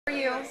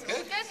Good.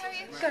 Good, how are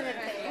you? Good,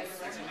 thanks.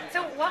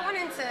 So what went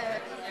into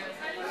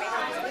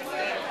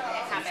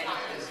happen?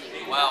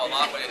 Wow, a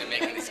lot went into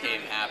making this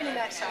game happen. In a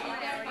nutshell.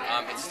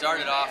 It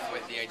started off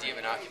with the idea of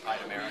an occupied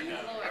America,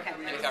 Okay.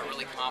 and it got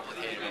really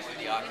complicated with who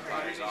the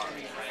occupiers are.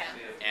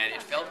 And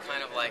it felt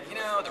kind of like,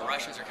 the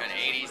Russians are kind of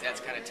 80s,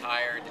 that's kind of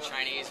tired. The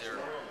Chinese are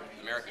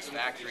America's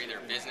factory, they're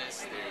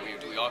business. We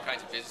do all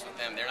kinds of business with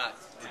them. They're not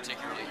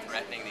particularly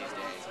threatening these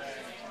days.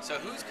 So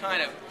who's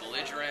kind of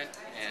belligerent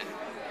and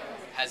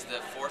has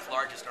the fourth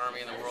largest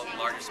army in the world, the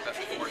largest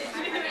special forces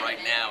right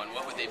now, and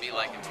what would they be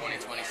like in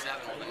 2027?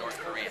 Well, the North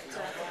Koreans.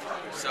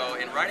 So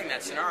in writing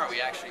that scenario,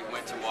 we actually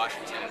went to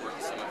Washington and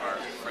worked with some of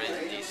our friends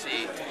in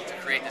D.C. to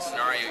create the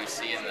scenario you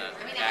see in the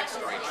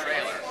backstory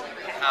trailer,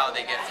 how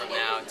they get from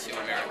now to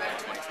America in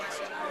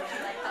 2027.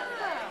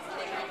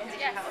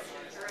 Yes,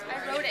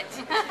 I wrote it.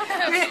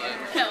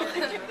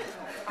 Absolutely.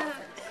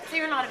 So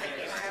you're not a big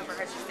gamer, I've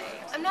heard you say.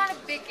 I'm not a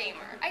big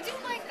gamer. I do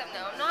like them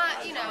though. I'm not,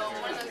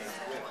 one of those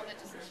people that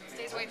just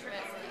stays away from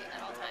it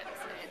at all times.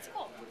 It's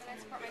cool. I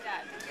support my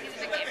dad. He's a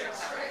big gamer.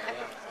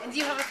 And do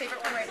you have a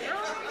favorite one right now?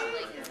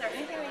 Is there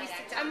anything that you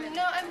stick to? I'm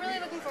really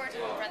looking forward to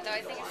Homefront though.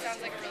 I think it sounds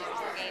like a really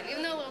cool game.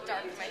 Even though a little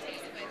dark for my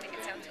taste, but I think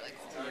it sounds really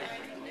cool.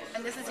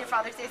 And this is your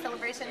Father's Day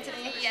celebration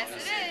today? Yes,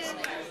 it is.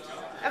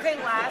 Okay,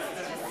 last,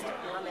 just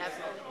on that.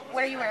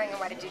 What are you wearing and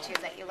why did you choose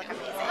it? You look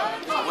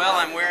amazing. Well,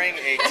 I'm wearing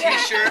a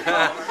T-shirt.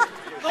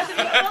 Both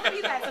of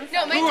you guys, I'm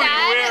No, my sorry.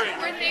 dad,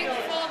 we're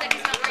thankful that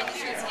he's not wearing the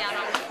shoes he had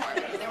on before.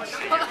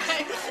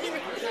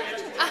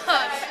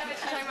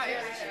 Talking about your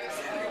other shoes.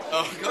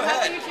 Oh, go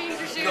ahead. You changed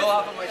your shoes. Go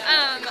off of my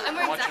I'm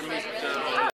wearing Zach